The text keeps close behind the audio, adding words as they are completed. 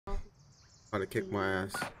Trying to kick my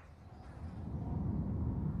ass.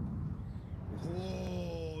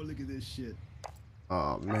 Oh, look at this shit.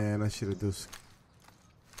 Oh man, I should have do.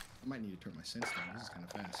 I might need to turn my sense down. This is kind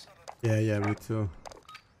of fast. Yeah, me too.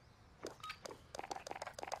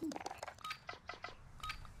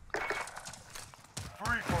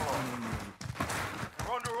 Free fall.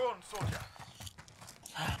 You're on your own, soldier.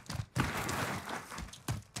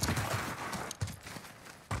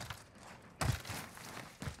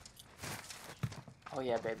 Oh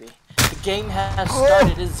yeah, baby. The game has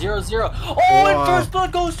started. It's 0-0. Oh, and first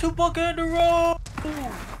blood goes to Bucandero.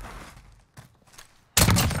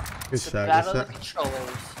 Good shot, Battle good of the shot.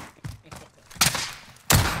 controllers.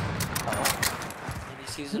 And he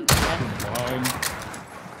sees it again.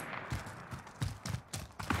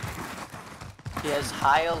 He has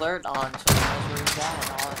high alert on, so he knows where he's at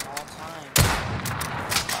all times.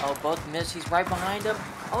 Oh, both miss. He's right behind him.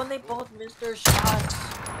 Oh, and they both missed their shots.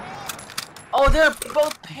 Oh, they're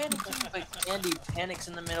both panicking, but Andy panics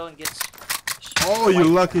in the middle and gets. Oh, you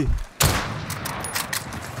lucky.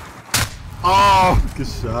 Oh, good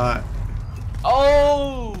shot.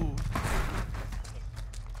 Oh!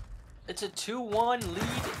 It's a 2-1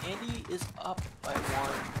 lead. Andy is up by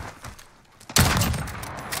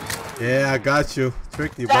 1. Yeah, I got you.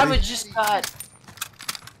 Tricky, buddy. Savage just got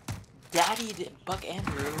daddied Buck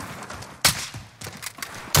Andrew.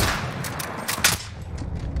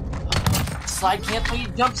 Slide cancel, he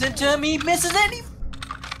jumps into him, he misses it, he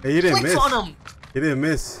Hey, you didn't flicks miss. on him. He didn't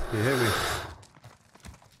miss. He hit me.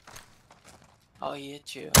 Oh, he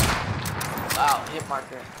hit you. Wow, hit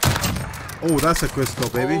marker. Oh, that's a crystal,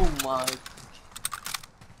 baby. Oh my.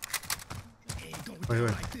 Hey, don't Wait.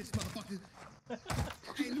 like this, motherfucker.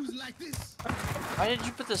 Can't lose it like this. Why did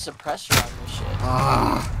you put the suppressor on this shit?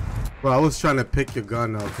 Ah. Bro, I was trying to pick your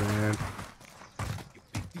gun up, man.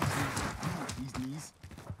 These knees.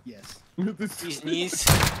 Yes. These knees.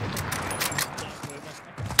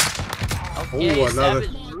 Okay, Oh, another.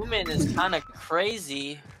 Savage Lumen is kind of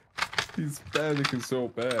crazy. He's panicking so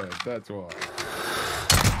bad, that's why.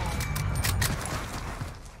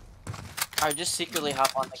 Alright, just secretly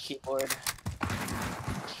hop on the keyboard.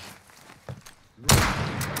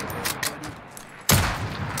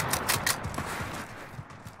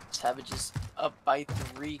 Savage is up by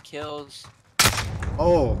 3 kills.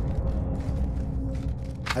 Oh.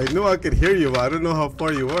 I knew I could hear you, but I don't know how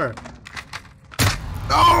far you were.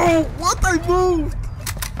 No! What? I moved!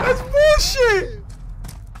 That's bullshit!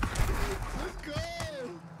 Let's go.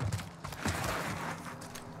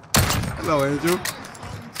 Hello, Andrew.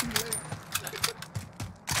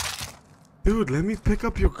 Dude, let me pick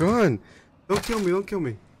up your gun. Don't kill me, don't kill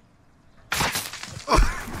me.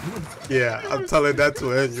 Yeah, I'm telling that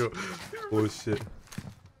to Andrew. Bullshit.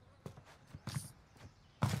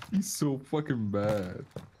 He's so fucking bad.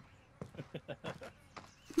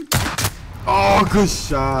 Oh, good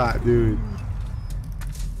shot, dude.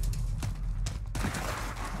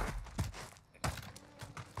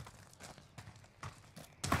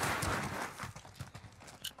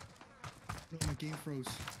 No, my game froze.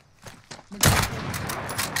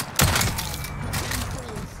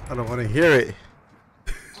 I don't want to hear it.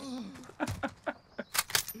 No,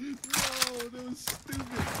 that was stupid.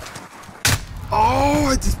 Oh,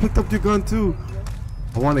 I just picked up your gun too.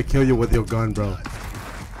 I want to kill you with your gun, bro.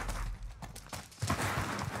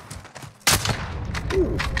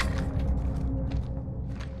 Ooh.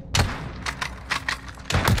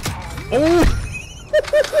 Oh!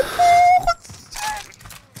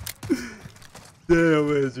 Damn,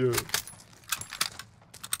 Andrew.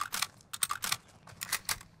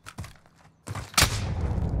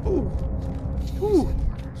 Ooh. Ooh.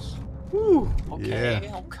 Ooh. Okay,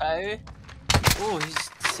 Yeah. okay. Oh, he's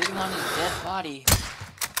sitting on his dead body.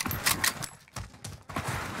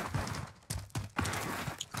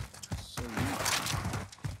 So weak.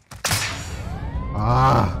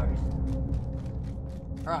 Ah.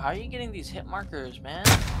 Bro, how are you getting these hit markers, man?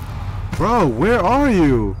 Bro, where are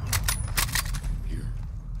you?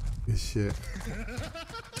 Good shit.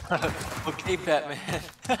 Okay, Batman.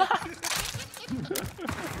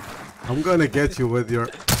 I'm gonna get you with your. I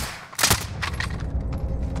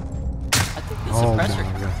think the Oh suppressor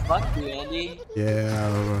my can God. fuck you, Andy. Yeah, I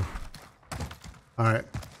don't know. Alright.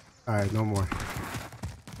 Alright, no more.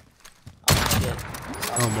 Oh, shit.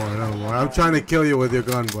 No more, no more. I'm trying to kill you with your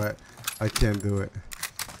gun, but I can't do it.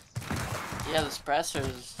 Yeah, the suppressor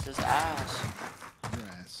is just ass. Your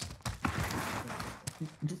ass.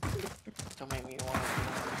 Don't make me want to.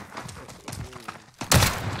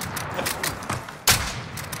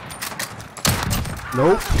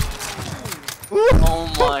 Nope. Oh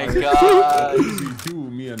my god.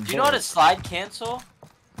 Me and Do you know how to slide cancel?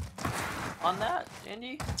 on that,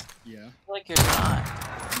 Indy? Yeah. I feel like you're not.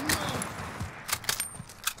 No.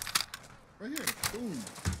 Right here. Boom.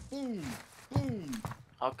 Boom. Boom.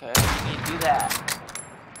 Okay, you need to do that.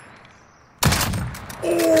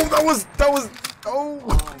 Oh, that was. Oh Oh.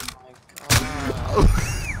 my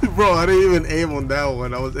god. Bro, I didn't even aim on that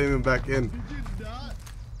one. I was aiming back in. Did you not?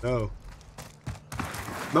 No.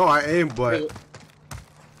 No, I aimed, but. Is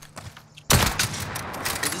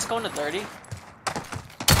this going to 30?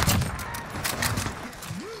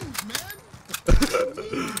 Move, man.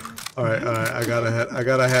 All right. I got ahead. I'm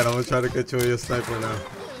gonna try to get you on your sniper now.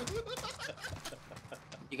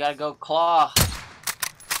 You gotta go claw.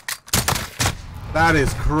 That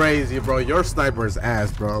is crazy, bro. Your sniper's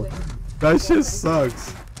ass, bro. That shit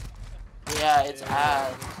sucks. Yeah, it's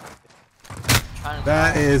ass. Trying to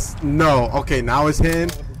That is no. Okay, now it's him.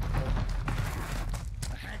 The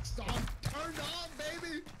hack's on. Turned on,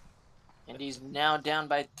 baby. And he's now down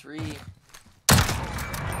by 3.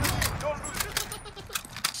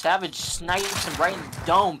 Savage snipes him right in the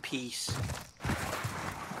dome piece.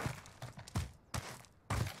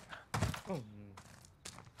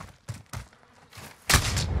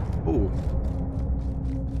 Ooh.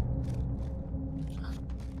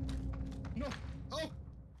 No. Oh.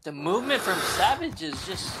 The movement from Savage is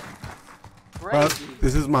just Bro, crazy.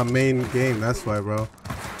 this is my main game. That's why, bro.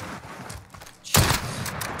 Shit.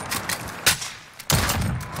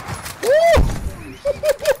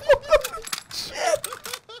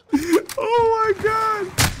 Oh my god.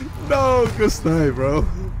 No, good snipe, bro.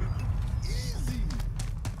 Easy.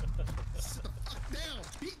 Sit the fuck down,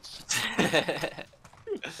 bitch.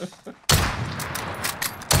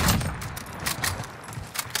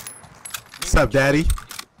 What's up, daddy?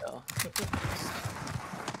 Oh.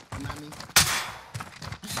 Mommy.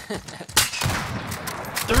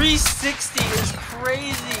 360 is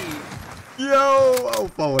crazy. Yo, oh,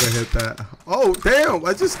 if I would have hit that. Oh, damn,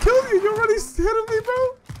 I just killed you. You already hitting me,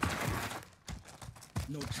 bro?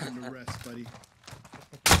 No time to rest, buddy.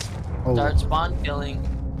 Oh, Start spawn killing.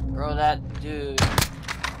 Bro, that dude.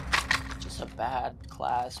 Just a bad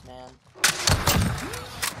class, man.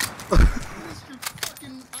 Missed your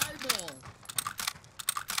fucking eyeball.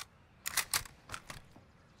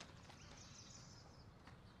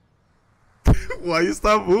 why you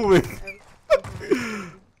stop moving?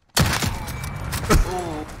 Ooh,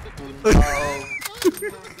 no.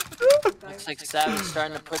 Looks like Savage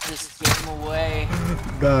starting to put this game away.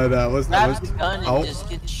 No, what's that? Grab the gun and Oh, just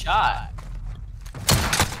get shot.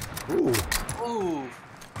 ooh. Ooh.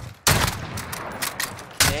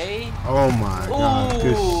 Okay. Oh my god.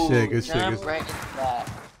 Good Ooh, shit, good shit. jump Good right into that.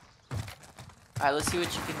 Alright, let's see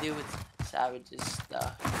what you can do with Savage's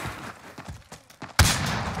stuff.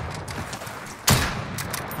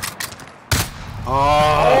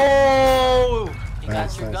 Oh! Oh! You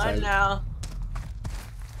Nice, got your nice, gun nice. now.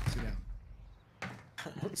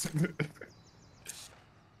 Sit down.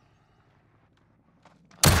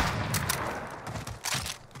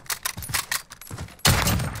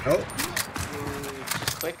 Oh, Ooh,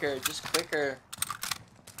 just quicker, just quicker.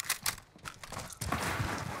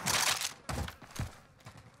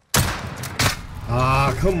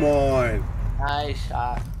 ah, come on. Nice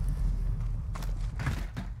shot.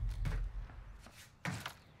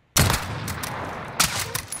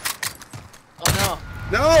 Oh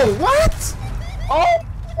no. No, what? Oh!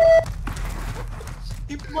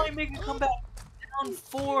 He might make a comeback. Down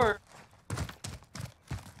 4.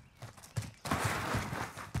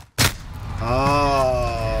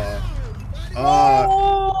 Oh. Oh,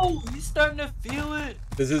 Oh! He's starting to feel it.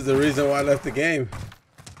 this is the reason why I left the game.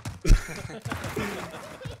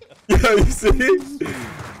 Yeah, you see?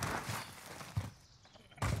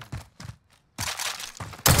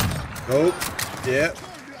 Nope. Yeah. Oh,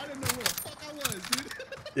 dude, I didn't know where the fuck I was, dude.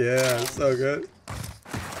 Yeah, so good.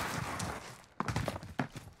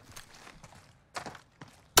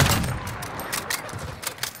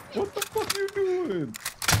 What the fuck you doing?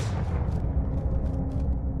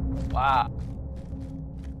 Wow.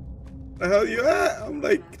 The hell you at? I'm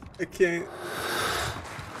like, I can't.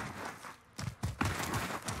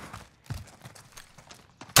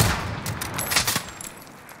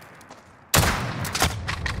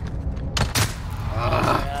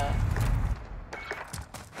 Ah. Yeah.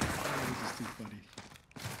 Oh, this is too funny.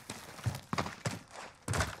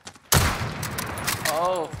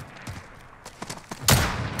 Oh.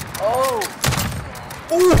 Oh.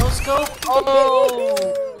 Ooh. No scope. Oh.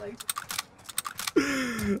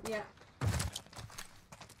 Yeah.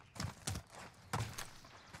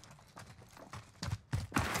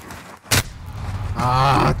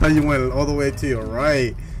 Ah, I thought you went all the way to your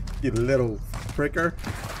right, you little pricker.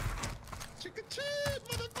 Chicken chin,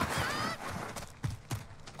 motherfucker.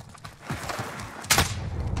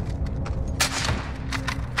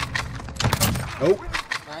 Oh.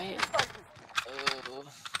 Right?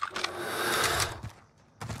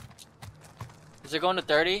 Is it going to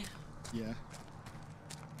 30? Yeah.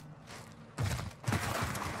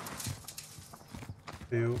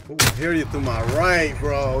 Dude, oh, I hear you to my right,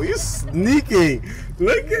 bro. You sneaking.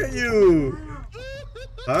 Look at you.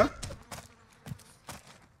 Huh?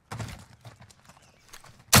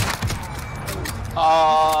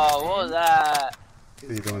 Oh, what was that?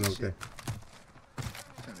 What are you doing up there?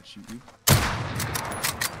 Trying to shoot you.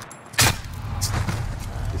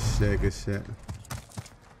 Good shit, good shit.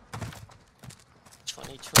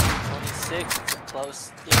 26. It's a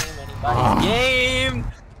close game. Anybody's game.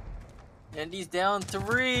 Andy's down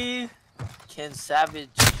 3. Ken Savage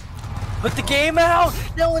put the game out.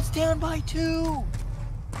 Now it's down by 2.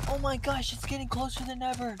 Oh my gosh, it's getting closer than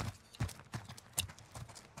ever.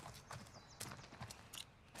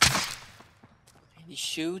 He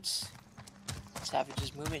shoots.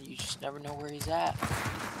 Savage's movement, you just never know where he's at.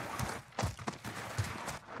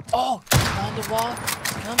 Oh, behind the wall.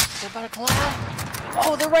 They're about to collide.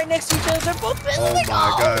 Oh, they're right next to each other. They're both missing. Oh my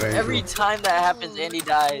God, Angel. Every time that happens, Andy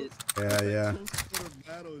dies. Yeah.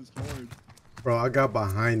 Battle is hard. Bro, I got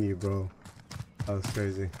behind you, bro. That was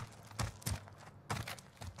crazy.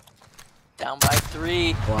 Down by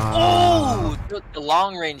 3. Wow. Oh, the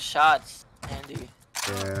long range shots, Andy.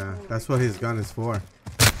 Yeah, that's what his gun is for.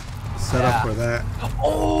 Set up for that.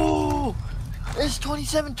 Oh, it's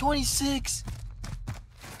 27-26.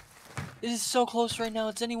 It is so close right now.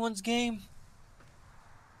 It's anyone's game.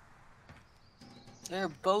 They're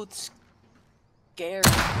both scared.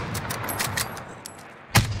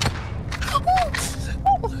 Oh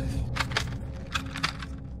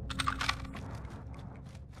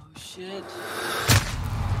shit.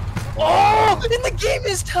 Oh, and the game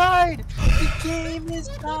is tied. The game is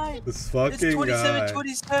tied. This fucking It's guy.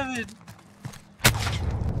 27-27.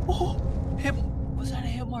 Oh, was that a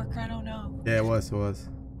hit marker? I don't know. Yeah, it was.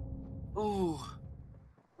 Ooh.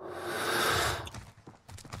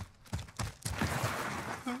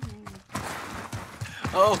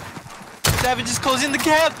 Oh, Savage is closing the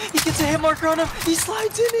gap. He gets a hit marker on him. He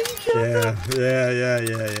slides in and he kills him. Yeah.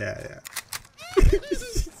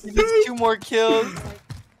 He needs 2 more kills.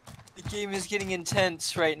 The game is getting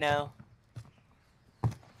intense right now.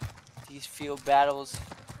 These field battles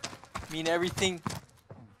mean everything.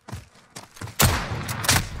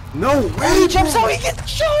 No way! Oh, he jumps out, he gets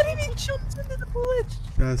shot, and he jumps into the bullet.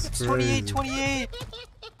 That's It's crazy. 28-28.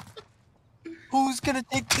 Who's gonna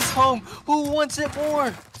take this home? Who wants it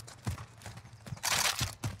more?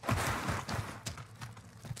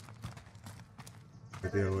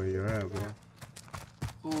 Idea where you're at,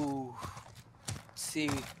 bro. Ooh. Let's see.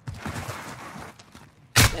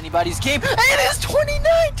 Anybody's game. And it is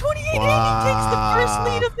 29-28. Wow. And he takes the first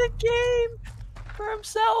lead of the game for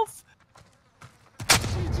himself.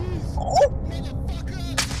 Oh,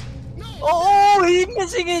 oh, he's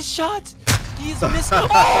missing his shot. He's missing.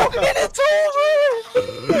 Oh, and it's over.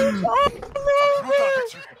 It's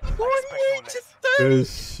over. 48-30. Good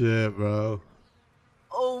shit, bro.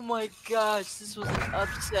 Oh my gosh, this was an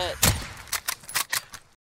upset.